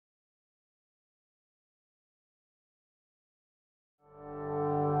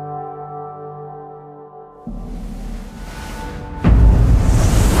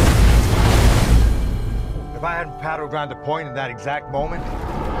paddled around the point in that exact moment?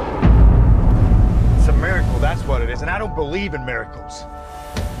 It's a miracle, that's what it is, and I don't believe in miracles.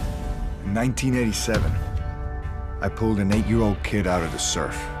 In 1987, I pulled an 8-year-old kid out of the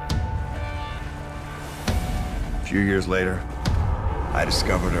surf. A few years later, I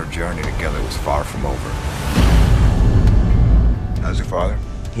discovered our journey together was far from over. How's your father?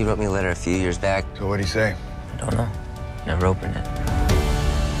 He wrote me a letter a few years back. So what'd he say? I don't know. Never opened it.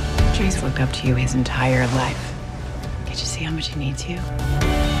 Jay's looked up to you his entire life. Can't you see how much he needs you?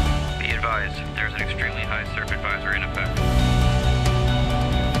 Be advised, there's an extremely high surf advisory in effect.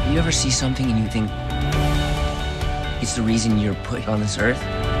 You ever see something and you think it's the reason you're put on this earth?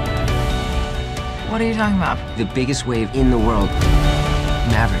 What are you talking about? The biggest wave in the world,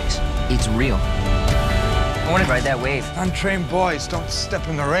 Mavericks. It's real. I want to ride that wave. Untrained boys don't step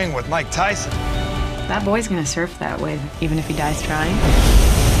in the ring with Mike Tyson. That boy's gonna surf that wave, even if he dies trying.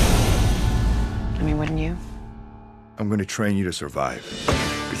 I mean, wouldn't you? I'm gonna train you to survive,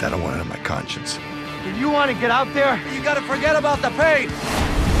 because I don't want it on my conscience. If you want to get out there, You gotta forget about the pain!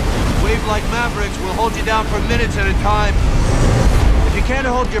 Wave like Mavericks will hold you down for minutes at a time. If you can't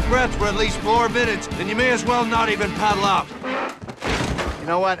hold your breath for at least 4 minutes, then you may as well not even paddle out. you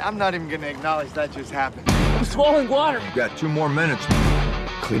know what? I'm not even going to acknowledge that just happened. I'm swallowing water. You got 2 more minutes.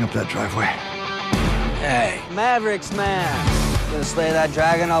 Clean up that driveway. Hey, Mavericks, man. Gonna slay that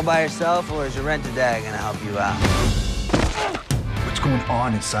dragon all by yourself, or is your rent-a-dad gonna help you out? What's going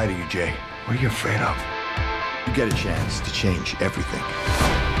on inside of you, Jay? What are you afraid of? You get a chance to change everything.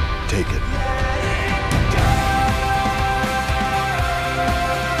 Take it.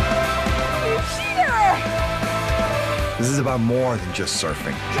 You cheater! This is about more than just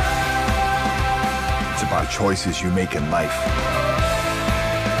surfing. It's about choices you make in life.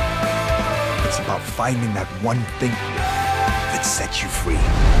 It's about finding that one thing that sets you free.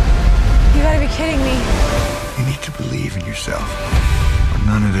 You gotta be kidding me. You need to believe in yourself, or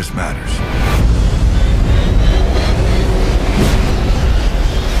none of this matters.